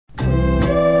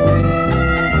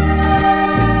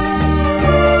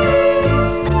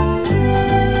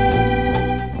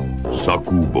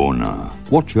Cubona.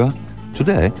 Watcher.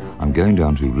 Today, I'm going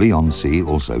down to Leigh-on-Sea,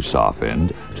 also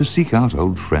Southend, to seek out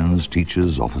old friends,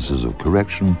 teachers, officers of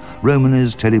correction,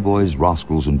 Romanes, teddyboys,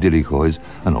 rascals and dillycoys,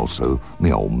 and also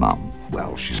me old mum.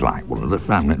 Well, she's like one of the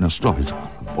family. Now stop it.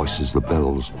 The voices, the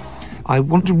bells. I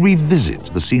want to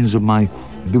revisit the scenes of my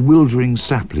bewildering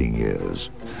sapling years,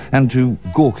 and to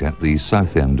gawk at the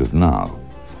Southend of now.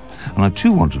 And I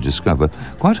too want to discover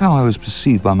quite how I was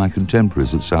perceived by my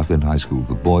contemporaries at Southend High School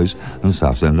for Boys and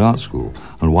Southend Art School,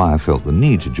 and why I felt the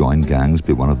need to join gangs,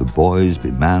 be one of the boys,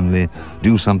 be manly,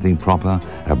 do something proper,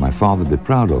 have my father be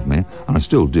proud of me, and I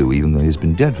still do, even though he's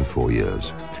been dead for 4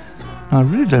 years. Now, I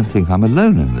really don't think I'm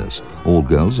alone in this. All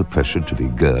girls are pressured to be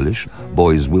girlish,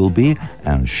 boys will be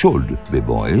and should be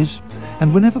boys,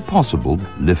 and whenever possible,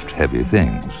 lift heavy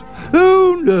things.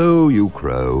 Oh no, you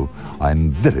crow.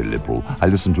 I'm very liberal. I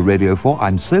listen to Radio 4.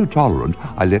 I'm so tolerant,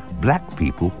 I let black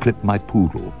people clip my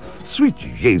poodle. Sweet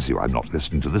Jesu, I'm not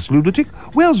listening to this lunatic.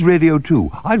 Where's Radio 2?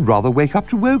 I'd rather wake up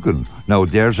to Wogan. Now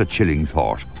there's a chilling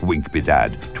thought. Wink be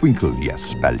dad. Twinkle,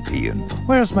 yes, Balpian.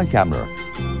 Where's my camera?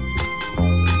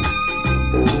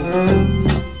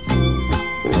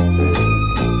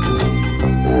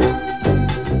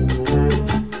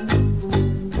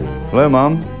 Hello,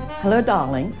 Mum. Hello,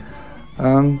 darling.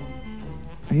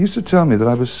 He used to tell me that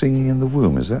I was singing in the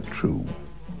womb. Is that true?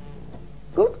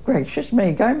 Good gracious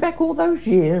me, going back all those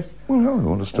years. Well, no, I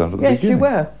want to start at the yes, beginning. you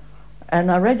were.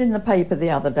 And I read in the paper the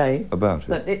other day about it,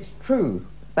 that it's true.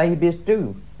 Babies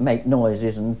do make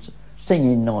noises and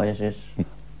singing noises.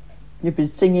 You've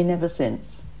been singing ever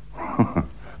since.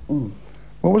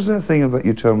 What was that thing about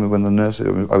you told me when the nurse...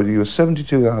 you were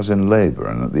 72 hours in labour,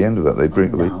 and at the end of that they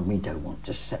bring... No, we don't want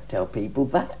to tell people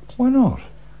that. Why not?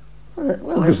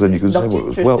 Well, because then you can say, well, it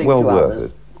was well worth others.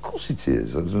 it. Of course it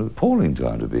is. It's an appalling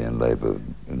time to be in labour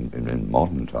in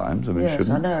modern times. I mean, yes,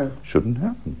 I know. Shouldn't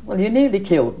happen. Well, you nearly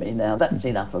killed me now. That's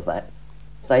enough of that.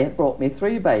 They had brought me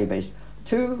 3 babies,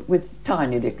 2 with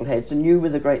tiny little heads and you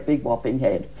with a great big whopping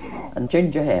head and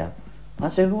ginger hair. I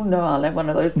said, oh no, I'll have one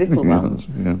of those little ones.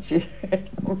 Yeah. She said,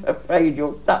 I'm afraid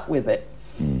you're stuck with it.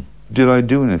 Mm. Did I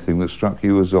do anything that struck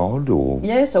you as odd, or...?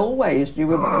 Yes, always. You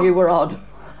were odd.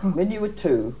 When you were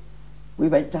 2, we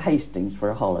went to Hastings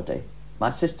for a holiday. My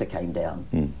sister came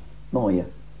down, Moya,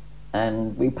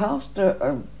 and we passed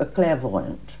a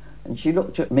clairvoyant, and she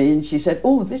looked at me and she said,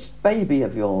 oh, this baby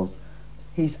of yours,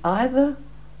 he's either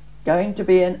going to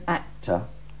be an actor,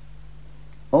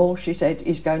 or she said,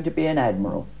 he's going to be an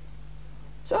admiral.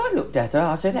 So I looked at her,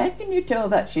 I said, how can you tell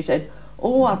that? She said,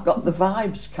 oh, I've got the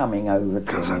vibes coming over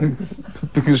to me.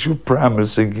 Because your pram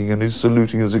is sinking and he's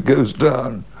saluting as it goes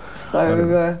down.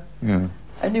 So, yeah.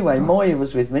 Anyway, Moya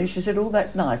was with me. She said, oh,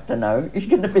 that's nice to know. He's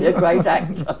going to be a great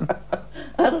actor.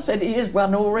 And I said, he is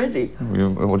one already.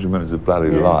 What do you mean, he's a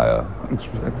bloody liar?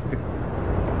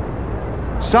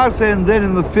 Southend then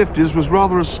in the 50s was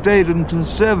rather a staid and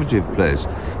conservative place,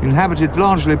 inhabited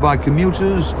largely by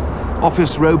commuters,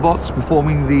 office robots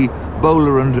performing the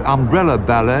bowler and umbrella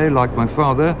ballet like my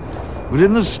father, but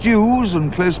in the stews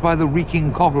and close by the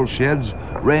reeking cockle sheds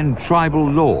reigned tribal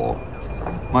law.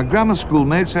 My grammar school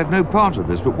mates had no part of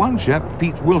this, but one chap,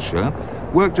 Pete Wilshire,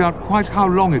 worked out quite how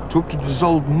long it took to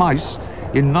dissolve mice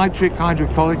in nitric,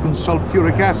 hydrochloric and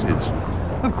sulfuric acids.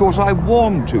 Of course, I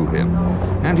warmed to him,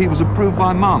 and he was approved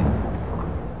by Mum.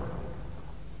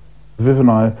 Viv and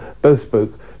I both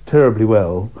spoke terribly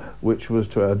well, which was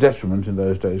to our detriment in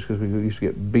those days, because we used to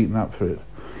get beaten up for it.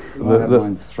 I had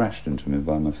mine thrashed into me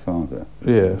by my father.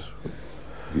 Yes.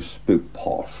 If you spoke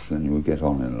posh, then you would get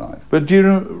on in life. But do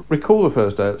you recall the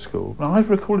first day at school? I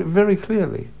recall it very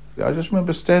clearly. I just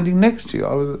remember standing next to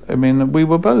you. I mean, we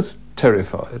were both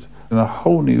terrified in a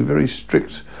whole new, very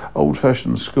strict,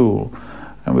 old-fashioned school.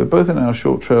 And we were both in our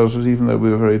short trousers, even though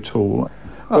we were very tall.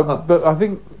 But I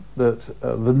think that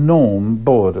the norm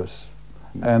bored us.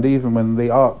 And even when the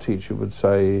art teacher would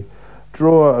say,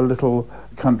 draw a little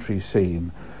country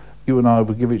scene, you and I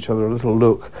would give each other a little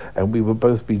look, and we would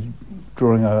both be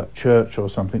drawing a church or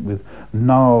something with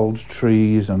gnarled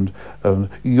trees and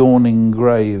yawning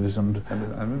graves. And I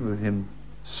remember him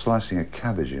slicing a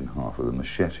cabbage in half with a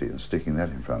machete and sticking that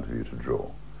in front of you to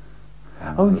draw.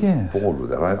 And oh, I was yes. bored with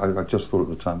that. I just thought at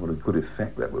the time what a good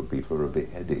effect that would be for a bit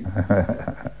heady.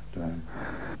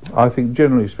 I think,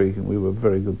 generally speaking, we were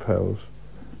very good pals.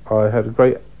 I had a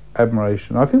great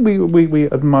admiration. I think we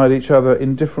admired each other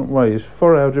in different ways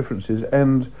for our differences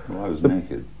and... Well, I was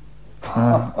naked.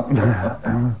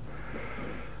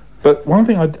 But one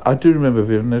thing I do remember,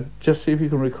 Vivian, just see if you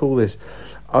can recall this.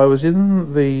 I was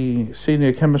in the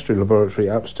senior chemistry laboratory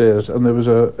upstairs, and there was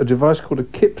a device called a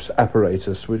Kipps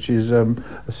apparatus, which is a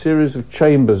series of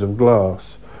chambers of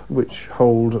glass which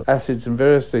hold acids and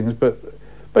various things, but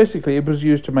basically it was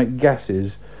used to make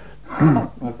gases. I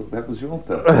thought that was your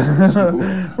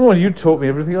purpose. Well, you taught me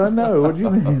everything I know. What do you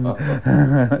mean?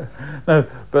 No,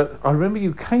 but I remember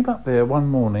you came up there one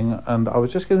morning and I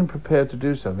was just getting prepared to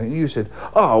do something, and you said,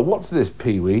 "Oh, what's this,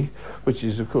 Pee-wee?" Which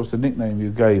is, of course, the nickname you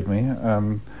gave me.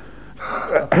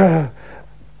 I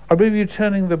remember you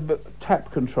turning the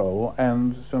tap control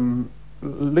and some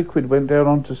liquid went down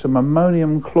onto some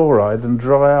ammonium chloride and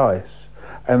dry ice,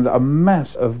 and a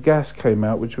mass of gas came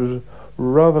out, which was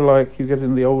rather like you get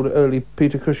in the old early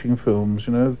Peter Cushing films,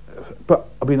 you know. But,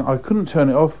 I mean, I couldn't turn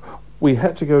it off. We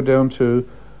had to go down to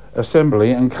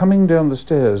assembly, and coming down the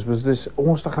stairs was this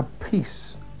almost like a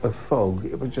piece of fog.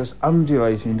 It was just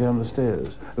undulating down the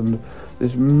stairs, and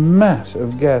this mass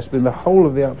of gas. I mean, the whole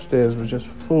of the upstairs was just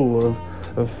full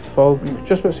of fog. You could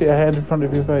just about see a hand in front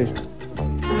of your face.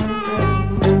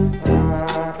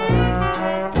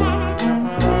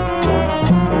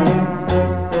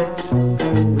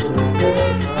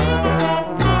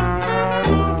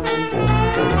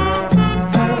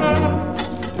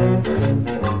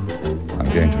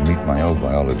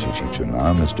 Biology teacher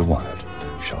now, Mr. Wyatt.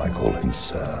 Shall I call him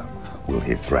Sir? Will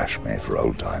he thrash me for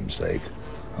old time's sake?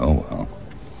 Oh well,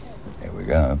 here we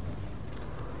go.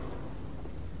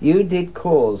 You did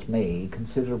cause me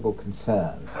considerable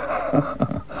concern.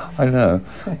 I know.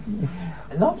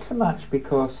 Not so much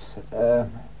because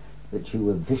that you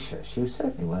were vicious. You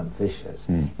certainly weren't vicious.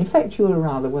 In fact, you were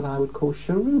rather what I would call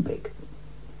cherubic.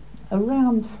 A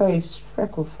round-faced,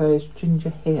 freckle-faced,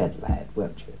 ginger-haired lad,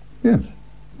 weren't you? Yes.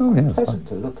 Oh, yes. Pleasant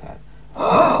to look at.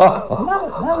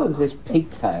 None of this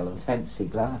pigtail and fancy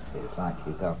glasses like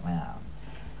you got now.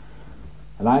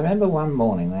 And I remember one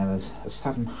morning there was a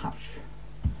sudden hush,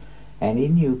 and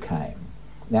in you came.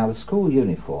 Now the school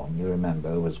uniform, you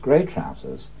remember, was grey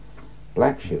trousers,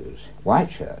 black shoes, white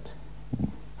shirt,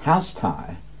 house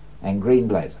tie, and green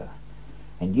blazer.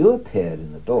 And you appeared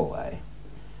in the doorway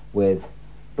with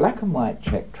black and white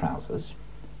check trousers,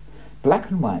 black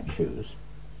and white shoes,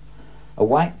 a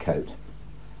white coat,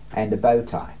 and a bow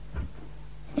tie.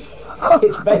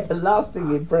 It's made a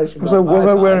lasting impression. So was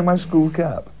I wearing my school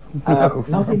cap? No.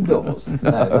 Not indoors.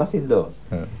 No, not indoors.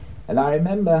 Yeah. And I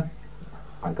remember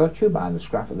I got you by the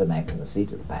scruff of the neck and the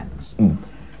seat of the pants,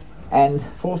 and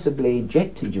forcibly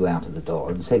ejected you out of the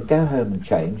door and said, "Go home and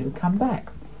change and come back."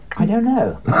 I don't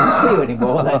know. I didn't see you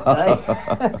anymore that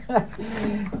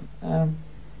day.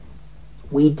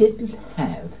 We didn't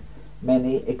have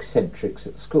many eccentrics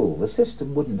at school. The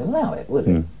system wouldn't allow it, would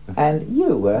it? And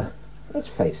you were, let's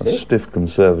face it, a stiff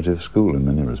conservative school in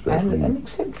many respects. And an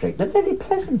eccentric, a very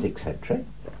pleasant eccentric.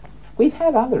 We've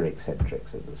had other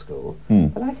eccentrics at the school,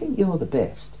 but I think you're the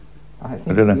best. I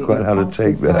don't know quite how to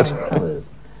take that.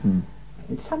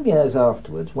 In some years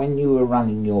afterwards, when you were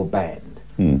running your band,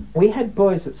 we had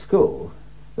boys at school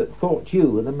that thought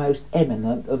you were the most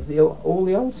eminent of all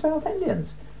the old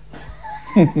Southendians.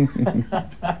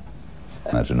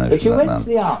 Imagination. But you went to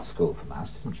the art school from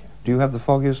us, didn't you? Do you have the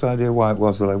foggiest idea why it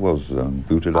was that I was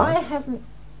booted up? I haven't.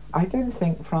 I don't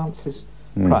think Francis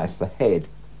Price, the head,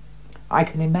 I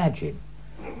can imagine.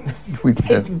 We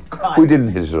didn't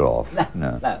hit it off.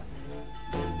 No.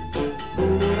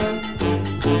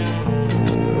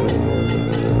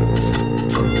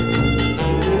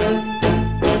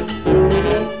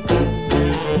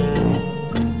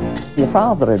 Your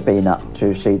father had been up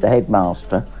to see the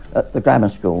headmaster at the grammar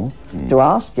school to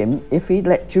ask him if he'd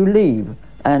let you leave,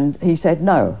 and he said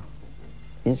no.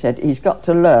 He said he's got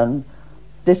to learn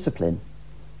discipline.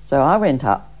 So I went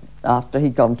up after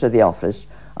he'd gone to the office.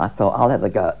 I thought, I'll have a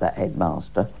go at that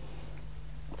headmaster.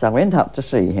 So I went up to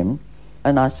see him,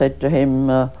 and I said to him,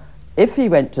 if he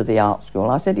went to the art school,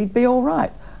 I said he'd be all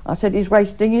right. I said he's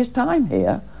wasting his time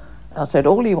here. I said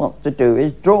all he wants to do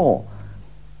is draw.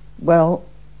 Well,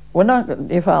 when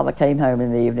your father came home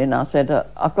in the evening, I said,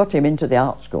 I've got him into the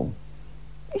art school.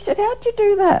 He said, how'd you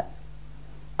do that?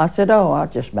 I said, oh, I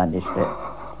just managed it.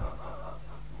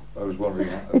 I was wondering...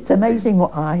 It's amazing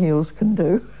what high heels can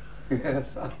do. Yes,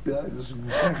 that's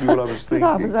exactly what I was thinking.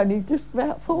 I was only just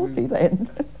about 40 then.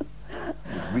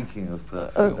 Reeking of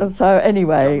perfume. So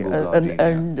anyway,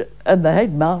 and the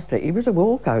headmaster, he was a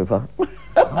walkover.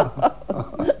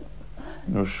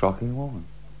 You're a shocking woman.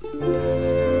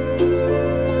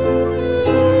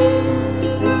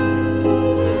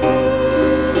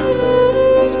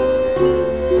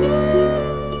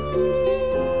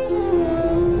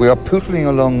 We are pootling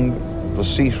along the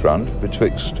seafront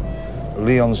betwixt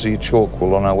Leonsea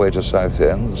Chalkwell on our way to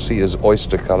Southend. The sea is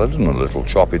oyster-coloured and a little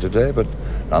choppy today, but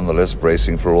nonetheless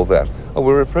bracing for all that. Oh,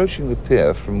 we're approaching the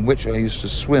pier from which I used to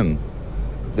swim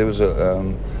There was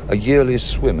a yearly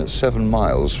swim at 7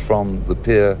 miles from the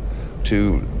pier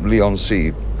to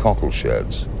Leigh-on-Sea cockle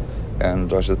sheds,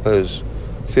 and I suppose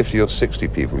 50 or 60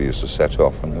 people used to set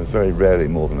off, and there was very rarely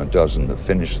more than a dozen that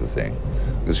finished the thing,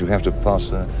 because you have to pass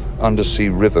an undersea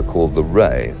river called the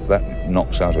Ray. That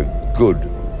knocks out a good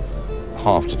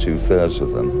half to 2/3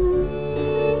 of them.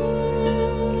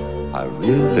 I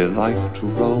really like to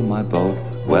row my boat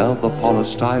where the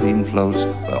polystyrene floats,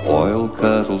 where oil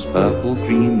curdles purple,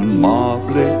 green and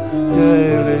marbly,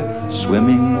 gaily,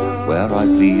 swimming where I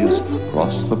please,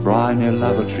 cross the briny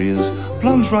lavatories,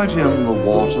 plunge right in, the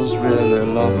water's really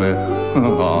lovely,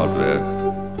 hardly.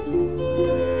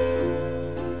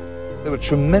 There were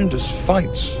tremendous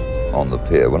fights on the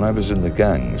pier when I was in the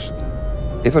gangs.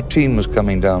 If a team was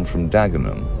coming down from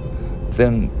Dagenham,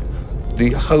 then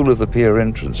the whole of the pier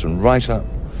entrance and right up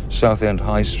Southend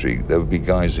High Street, there would be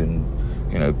guys in,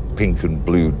 you know, pink and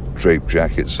blue draped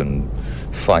jackets and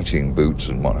fighting boots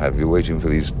and what have you, waiting for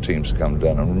these teams to come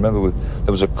down. And remember,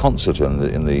 there was a concert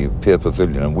in the pier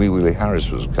pavilion, and Wee Willie Harris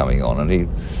was coming on, and he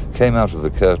came out of the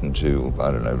curtain to,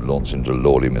 I don't know, launch into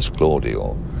Lordy Miss Claudie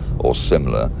or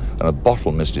similar, and a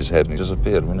bottle missed his head and he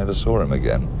disappeared, and we never saw him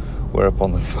again,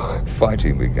 whereupon the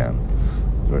fighting began.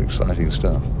 Very exciting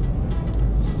stuff.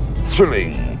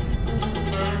 Thrilling.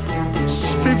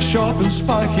 Spiff sharp and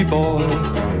spiky boy,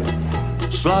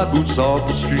 slide boots off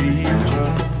the street.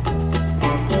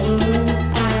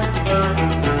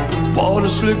 Water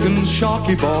slick and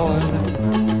sharky boy,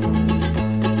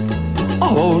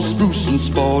 oh, spruce and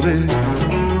sporty.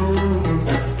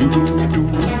 Doo-doo-doo.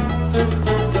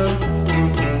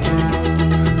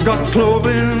 Got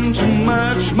clothing to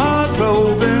match my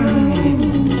clothing,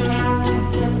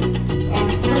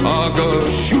 I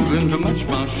got shoes to match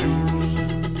my shoes.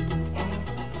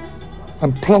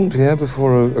 I'm plonked here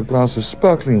before a glass of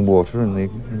sparkling water in the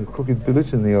crooked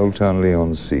billet in the old town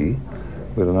Leigh-on-Sea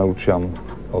with an old chum,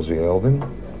 Ozzy Elvin,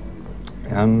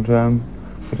 and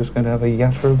we're just going to have a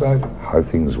yatter about how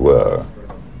things were.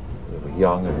 We were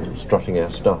young and strutting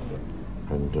our stuff,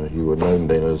 and you were known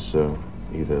then as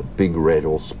either Big Red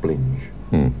or Splinge.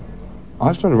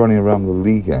 I started running around with the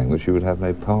Lee gang, which you would have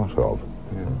no part of.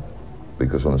 Yeah.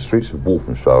 Because on the streets of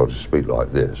Walthamstow to speak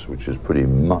like this, which is pretty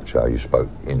much how you spoke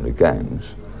in the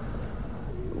gangs,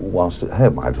 whilst at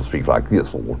home I had to speak like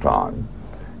this all the time,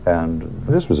 and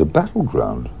this was a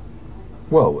battleground.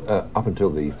 Well, up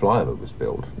until the flyover was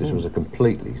built, this was a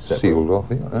completely separate sealed off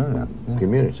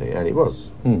community, and it was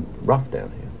rough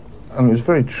down here. And it was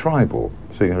very tribal,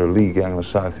 so you had a Lee gang, a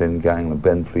Southend gang, the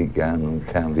Benfleet gang, and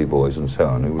Canvey boys and so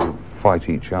on, who would fight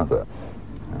each other.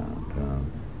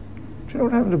 Do you know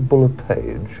what happened to Buller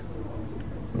Page?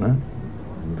 No?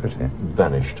 Pity.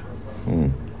 Vanished.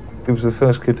 He was the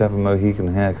first kid to have a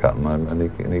Mohican haircut, and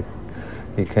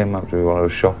he came up to me while I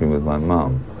was shopping with my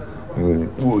mum. He went,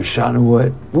 "Oh, son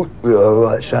away. All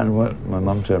right, son away." My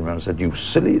mum turned around and said, "You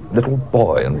silly little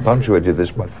boy," and punctuated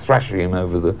this by thrashing him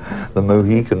over the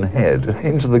Mohican head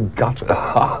into the gutter.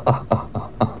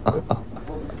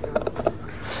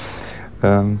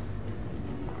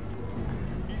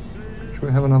 Shall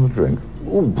we have another drink?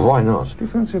 Oh, why not? Do you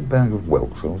fancy a bag of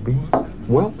Whelks, old bean?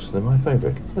 Whelks, they're my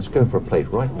favourite. Let's go for a plate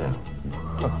right now.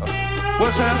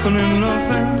 What's happening?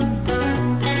 Nothing.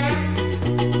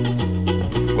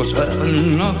 What's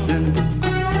happening? Nothing.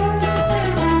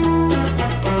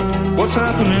 What's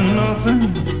happening? Nothing.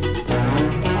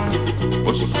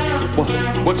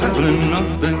 What's happening?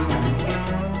 Nothing.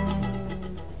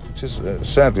 Just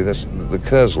sadly, the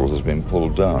Kersal has been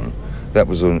pulled down. That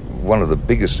was one of the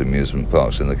biggest amusement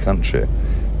parks in the country,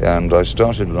 and I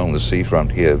started along the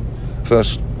seafront here,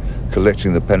 first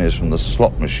collecting the pennies from the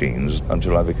slot machines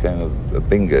until I became a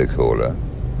bingo caller.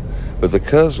 But the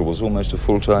Kersal was almost a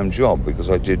full-time job, because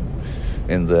I did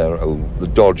in there the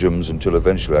dodgems until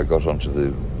eventually I got onto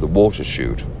the water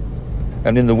chute.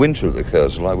 And in the winter at the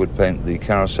Kersal I would paint the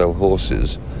carousel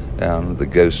horses and the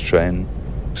ghost train,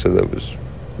 so that was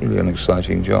really an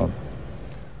exciting job.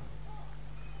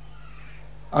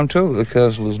 I'm told that the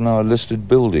Kersal is now a listed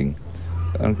building,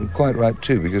 and quite right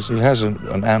too, because it has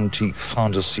an antique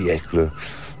fin de siècle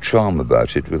charm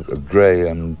about it, with a grey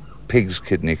and pig's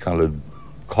kidney coloured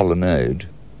colonnade.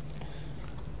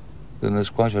 Then there's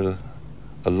quite a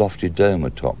lofty dome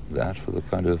atop that, with a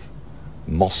kind of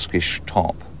mosquish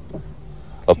top,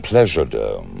 a pleasure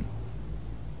dome.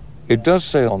 It does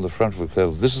say on the front of the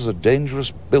Kersal, "This is a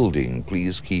dangerous building,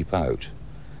 please keep out,"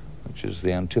 which is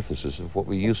the antithesis of what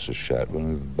we used to shout when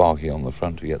we were barking on the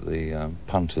front to get the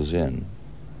punters in.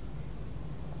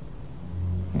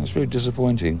 That's very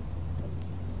disappointing.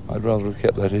 I'd rather have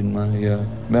kept that in my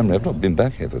memory. I've not been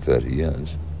back here for 30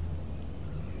 years.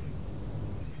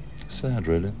 sad,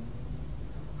 really.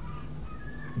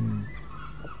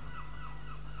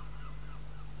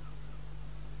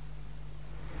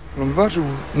 I'm about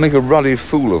to make a ruddy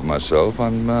fool of myself.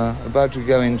 I'm about to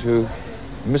go into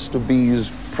Mr.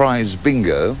 B's prize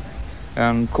bingo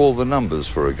and call the numbers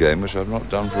for a game which I've not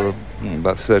done for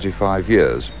about 35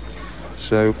 years.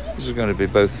 So this is going to be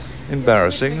both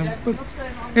embarrassing but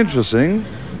interesting.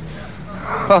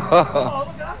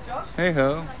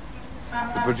 Hey-ho.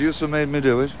 The producer made me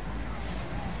do it.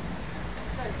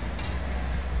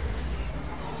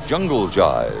 Jungle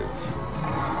Jive.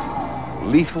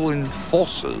 Lethal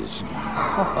Enforcers.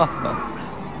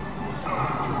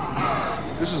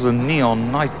 This is a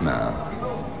neon nightmare.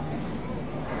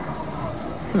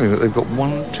 Look at that, they've got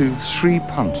 1, 2, 3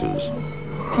 punters.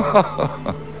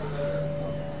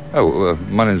 Oh,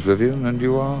 my name's Vivian, and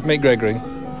you are? Mick Gregory.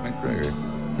 Mick Gregory.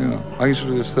 Yeah. I used to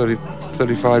do this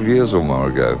 35 years or more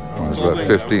ago. When I was about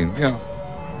 15. Yeah.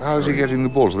 How's he getting the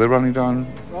balls? Are they running down?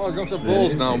 Oh, I've got the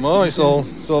balls now, Mo. It's all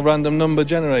random number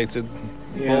generated.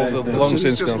 Balls have long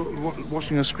since gone.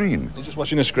 Watching a screen? He's just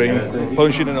watching a screen,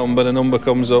 punching a number, the number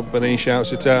comes up, and he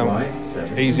shouts it out.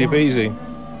 Easy peasy.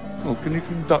 Well, can you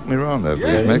duck me around there,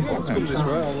 please, Mick? Comes this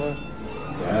way,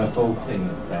 Yeah, 14,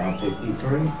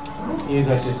 53. You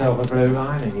got yourself a blue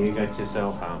line and you got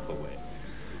yourself half a win.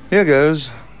 Here goes.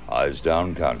 Eyes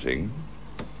down counting.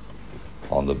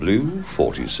 On the blue,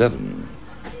 47.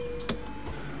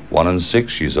 1 and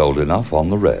 6, she's old enough. On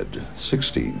the red,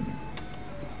 16.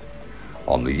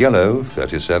 On the yellow,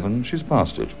 37, she's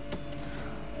past it.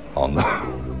 On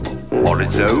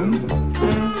its own,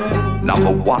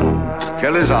 number 1,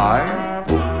 Kelly's Eye.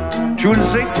 2 and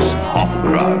 6, half a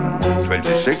crown,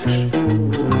 26.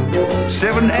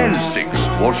 7 and 6,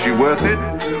 was she worth it?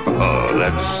 Oh,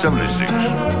 that's 76.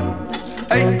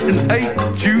 8 and 8,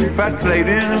 2 fat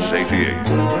ladies, 88.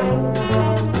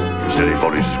 Is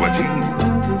anybody sweating?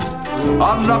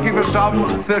 Unlucky for some,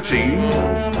 13.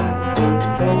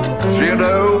 3 and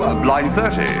 0, a blind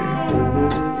 30.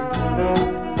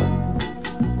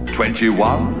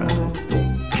 21,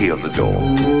 key of the door.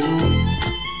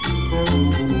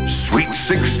 Sweet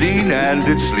 16, and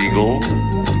it's legal.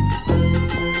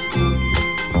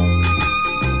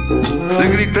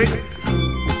 Clickety-click,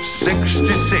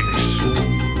 66.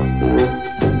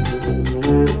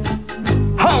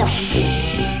 House!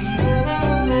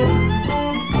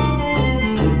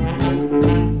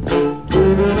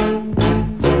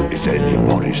 Is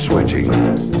anybody sweating?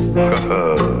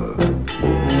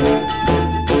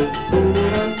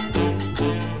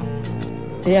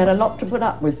 He had a lot to put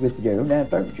up with you. Now,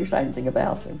 don't you say anything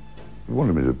about him. He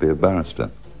wanted me to be a barrister.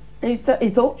 He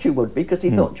thought you would, because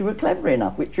he thought you were clever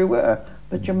enough, which you were,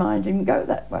 but your mind didn't go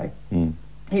that way.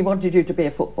 He wanted you to be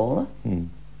a footballer. And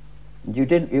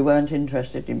you weren't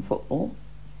interested in football.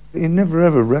 He never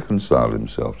ever reconciled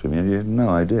himself to me. He had no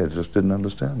idea, just didn't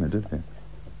understand me, did he?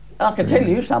 I can tell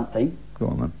you something. Go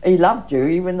on then. He loved you,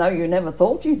 even though you never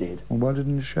thought he did. Well, why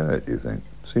didn't he show it, do you think?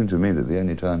 It seemed to me that the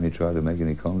only time he tried to make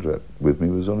any contact with me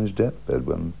was on his deathbed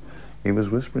when he was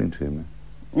whispering to me.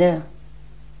 Yeah.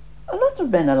 A lot of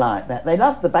men are like that. They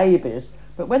love the babies,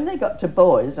 but when they got to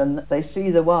boys and they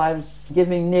see the wives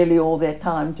giving nearly all their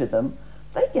time to them,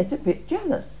 they get a bit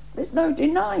jealous. There's no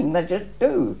denying, they just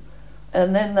do.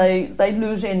 And then they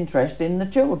lose interest in the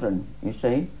children, you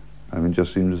see. I mean, it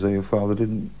just seemed as though your father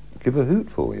didn't give a hoot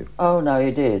for you. Oh, no,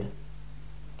 he did.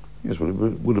 Yes, well,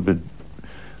 it would have been,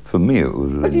 for me it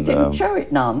would have But he been, didn't show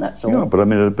it none, that's all. Yeah, but I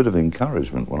mean, a bit of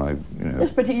encouragement when I,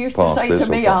 Yes, but he used to say to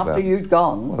me after you'd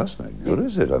gone... Well, that's not good,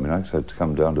 is it? I mean, I had to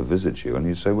come down to visit you and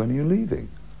he'd say, when are you leaving?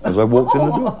 As I walked in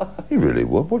the door. He really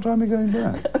would. What time are you going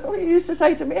back? Well, he used to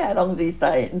say to me, how long's he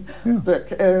staying? Yeah. But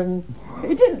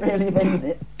he didn't really mean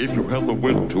it. If you had the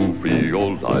wit to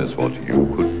realize what you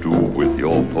could do with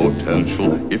your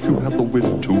potential, if you had the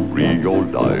wit to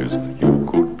realize you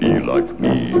could be like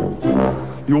me,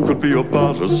 you could be a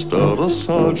barrister, a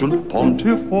surgeon,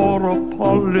 pontiff, or a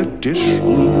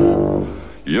politician.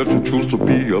 Yet to choose to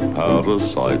be a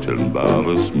parasite,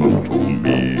 embarrassment to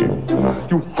me.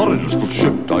 You horrid little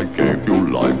shit, I gave you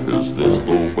life. Is this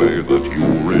the way that you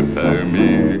repay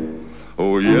me?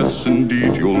 Oh yes,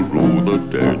 indeed, you'll rue the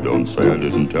day. Don't say I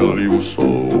didn't tell you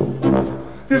so.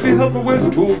 If he had the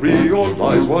wit to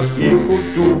realize what he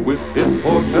could do with his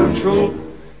potential,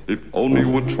 if only you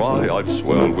would try, I'd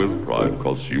swell with pride,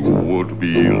 'cause you would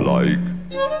be like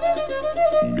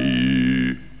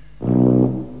me.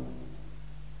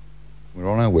 We're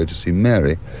on our way to see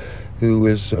Mary, who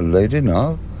is a lady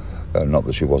now, not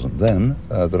that she wasn't then,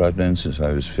 that I'd known since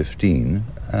I was 15,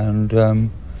 and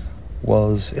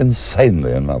was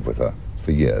insanely in love with her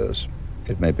for years.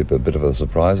 It may be a bit of a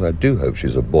surprise. I do hope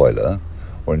she's a boiler,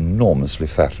 or or enormously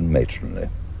fat and matronly.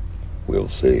 We'll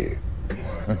see.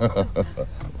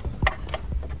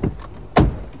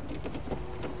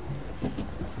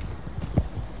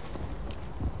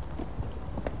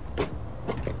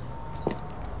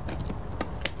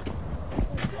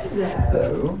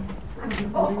 Hello.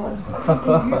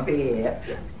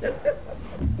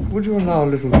 Would you allow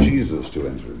little Jesus to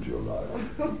enter into your life?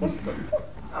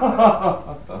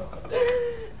 Oh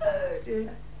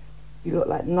dear. You look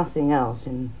like nothing else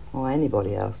or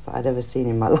anybody else that I'd ever seen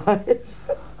in my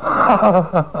life.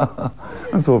 I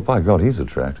thought, by God, he's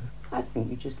attractive. I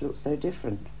think you just look so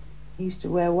different. You used to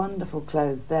wear wonderful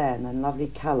clothes then, and lovely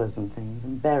colours and things,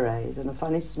 and berets, and a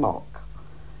funny smock.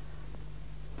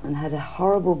 And had a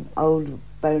horrible old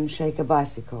bone shaker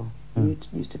bicycle. You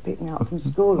used to pick me up from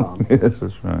school on. Yes,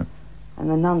 that's right. And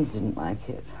the nuns didn't like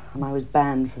it, and I was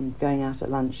banned from going out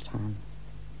at lunchtime.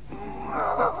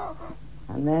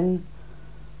 And then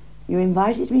you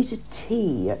invited me to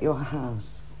tea at your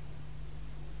house.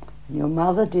 And your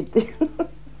mother did this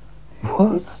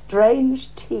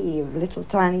strange tea of little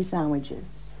tiny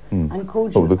sandwiches. And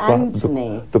called you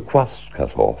Anthony. The crust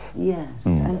cut off. Yes,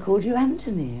 and called you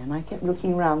Anthony. And I kept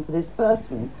looking around for this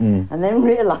person, and then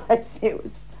realised it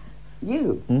was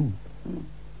you.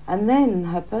 And then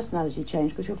her personality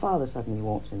changed because your father suddenly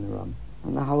walked in the room,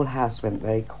 and the whole house went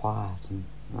very quiet, and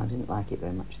I didn't like it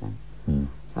very much then.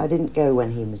 So I didn't go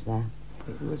when he was there.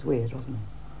 It was weird, wasn't it?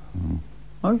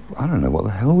 I don't know what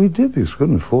the hell we did, because we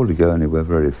couldn't afford to go anywhere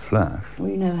very flash. Well,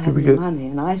 you never had any money,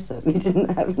 and I certainly didn't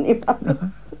have any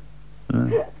money.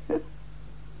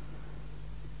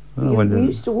 We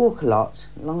used to walk a lot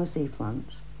along the seafront,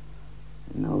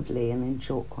 in Old Lee and in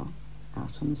Chalkwell,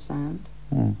 out on the sand,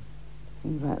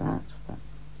 things like that. But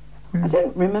I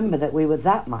don't remember that we were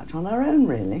that much on our own,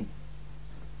 really.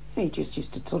 You just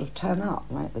used to sort of turn up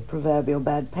like the proverbial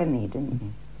bad penny, didn't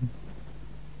you?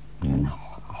 And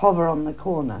hover on the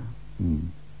corner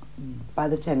by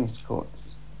the tennis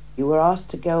courts. You were asked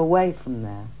to go away from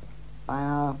there by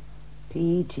our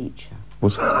PE teacher.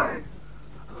 Was I?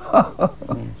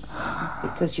 Yes,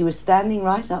 because you were standing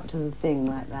right up to the thing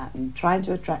like that and trying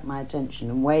to attract my attention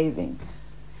and waving,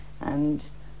 and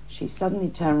she suddenly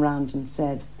turned round and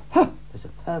said, "Huh, there's a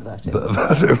pervert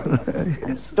over there,"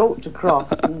 and stalked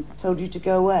across and told you to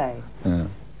go away. Yeah.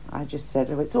 I just said,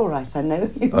 "Oh, it's all right, I know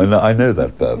you." I know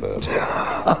that pervert.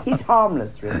 He's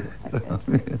harmless, really, I said.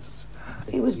 Yes.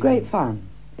 It was great fun.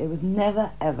 It was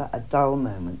never, ever a dull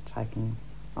moment. I can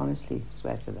honestly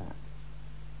swear to that.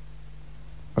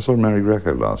 I saw Mary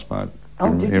Greco last night.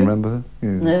 Oh, did you? You remember her?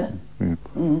 Yeah.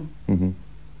 Mm-hmm.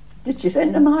 Did she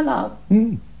send her my love?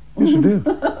 Yes, she did.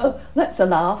 That's a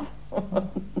laugh.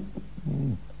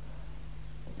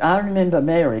 I remember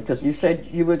Mary, because you said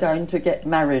you were going to get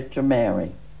married to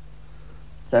Mary.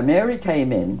 So Mary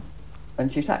came in,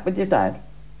 and she sat with your dad,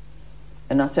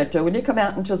 and I said to her, "Will you come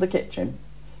out into the kitchen?"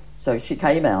 So she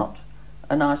came out,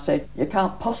 and I said, "You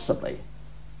can't possibly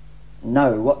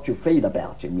know what you feel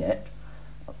about him yet.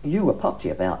 You were potty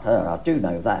about her, I do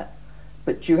know that.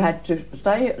 But you had to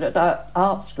stay at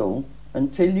art school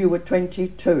until you were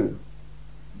 22.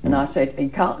 And I said, he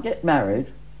can't get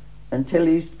married until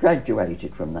he's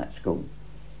graduated from that school."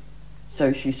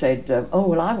 So she said, "Oh,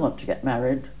 well, I want to get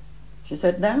married." She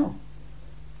said, "Now."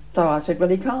 So I said, "Well,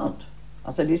 he can't."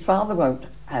 I said, "His father won't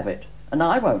have it, and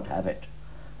I won't have it."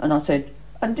 And I said,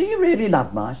 "And do you really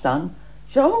love my son?"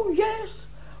 She said, "Oh, yes.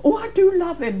 Oh, I do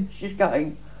love him." She's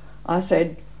going. I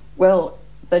said, "Well,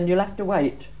 then you'll have to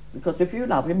wait, because if you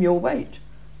love him, you'll wait.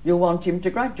 You'll want him to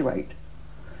graduate."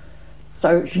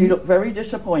 So she looked very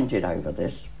disappointed over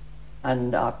this,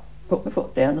 and I put my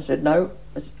foot down and said, "No."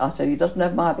 I said, "He doesn't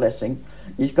have my blessing.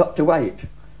 He's got to wait."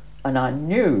 And I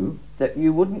knew that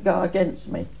you wouldn't go against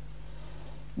me.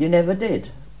 You never did.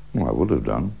 Well, I would have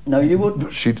done. No, you wouldn't.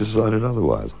 But she decided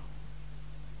otherwise.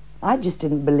 I just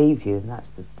didn't believe you, that's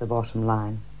the bottom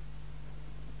line.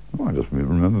 Oh, I just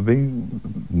remember being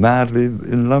madly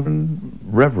in love and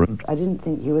reverent. I didn't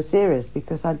think you were serious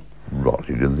because I'd... Rot,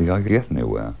 you didn't think I could get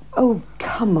anywhere. Oh,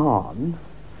 come on.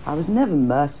 I was never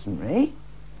mercenary.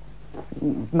 It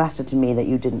didn't matter to me that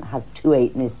you didn't have two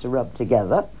halfpennies to rub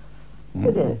together,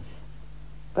 did it?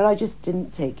 But I just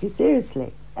didn't take you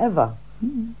seriously, ever.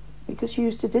 Because you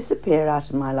used to disappear out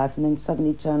of my life and then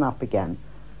suddenly turn up again.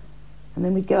 And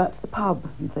then we'd go out to the pub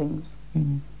and things.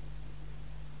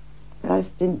 But I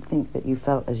just didn't think that you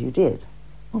felt as you did.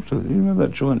 Oh, so you remember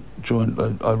that joint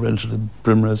I rented in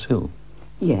Primrose Hill?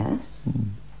 Yes,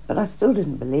 but I still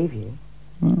didn't believe you.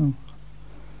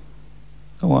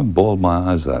 Oh, I bawled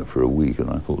my eyes out for a week, and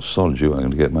I thought, sod you, I'm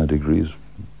going to get my degrees.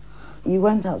 You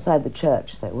weren't outside the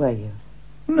church, though, were you?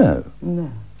 No.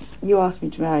 No. you asked me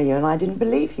to marry you and I didn't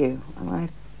believe you. And I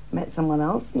met someone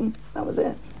else and that was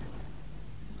it.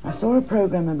 I saw a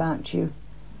programme about you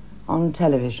on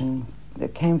television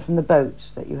that came from the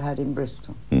boat that you had in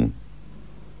Bristol. And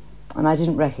I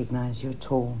didn't recognise you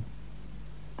at all.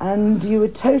 And you were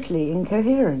totally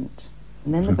incoherent.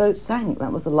 And then the boat sank.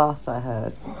 That was the last I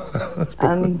heard.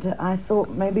 And I thought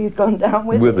maybe you'd gone down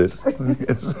with it.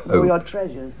 Yes. All your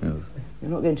treasures. Yes.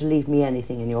 You're not going to leave me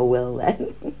anything in your will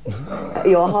then.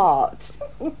 Your heart.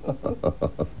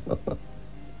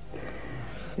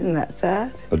 Isn't that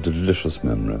sad? A delicious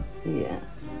memory. Yes.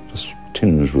 Just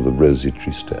tinged with a rosy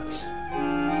tristesse.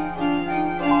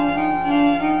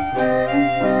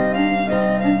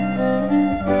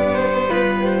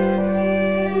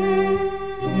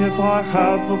 If I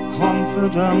had the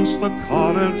confidence, the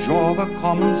courage or the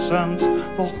common sense,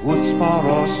 the chutzpah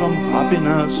or some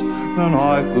happiness, then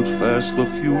I could face the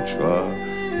future.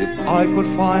 If I could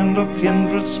find a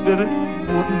kindred spirit,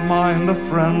 wouldn't mind a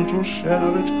friend to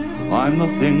share it. I'm the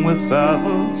thing with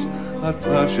feathers that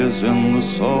perches in the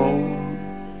soul.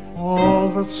 All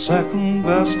that's second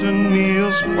best in me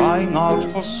is crying out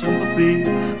for sympathy,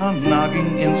 and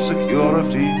nagging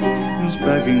insecurity is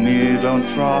begging me don't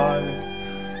try.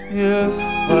 If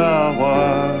there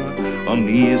were an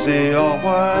easier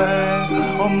way,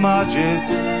 a magic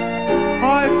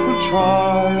I could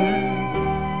try,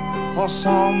 or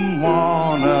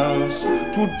someone else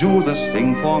to do this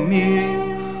thing for me,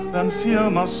 then fear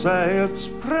must say its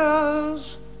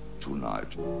prayers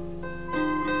tonight.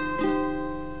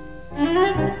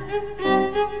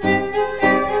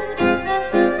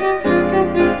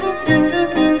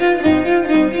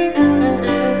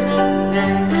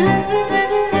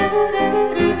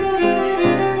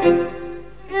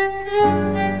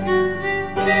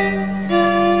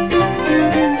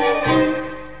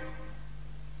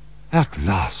 At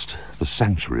last, the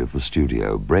sanctuary of the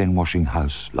studio, Brainwashing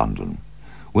House, London.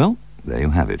 Well, there you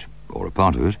have it, or a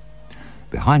part of it.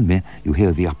 Behind me, you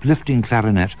hear the uplifting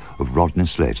clarinet of Rodney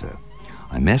Slater.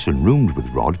 I met and roomed with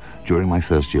Rod during my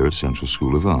first year at Central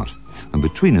School of Art, and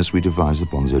between us we devised the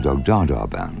Bonzo Dog Dada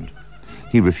Band.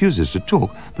 He refuses to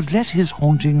talk, but let his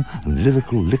haunting and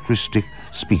lyrical licorice stick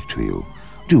speak to you.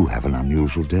 Do have an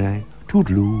unusual day.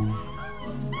 Toodaloo.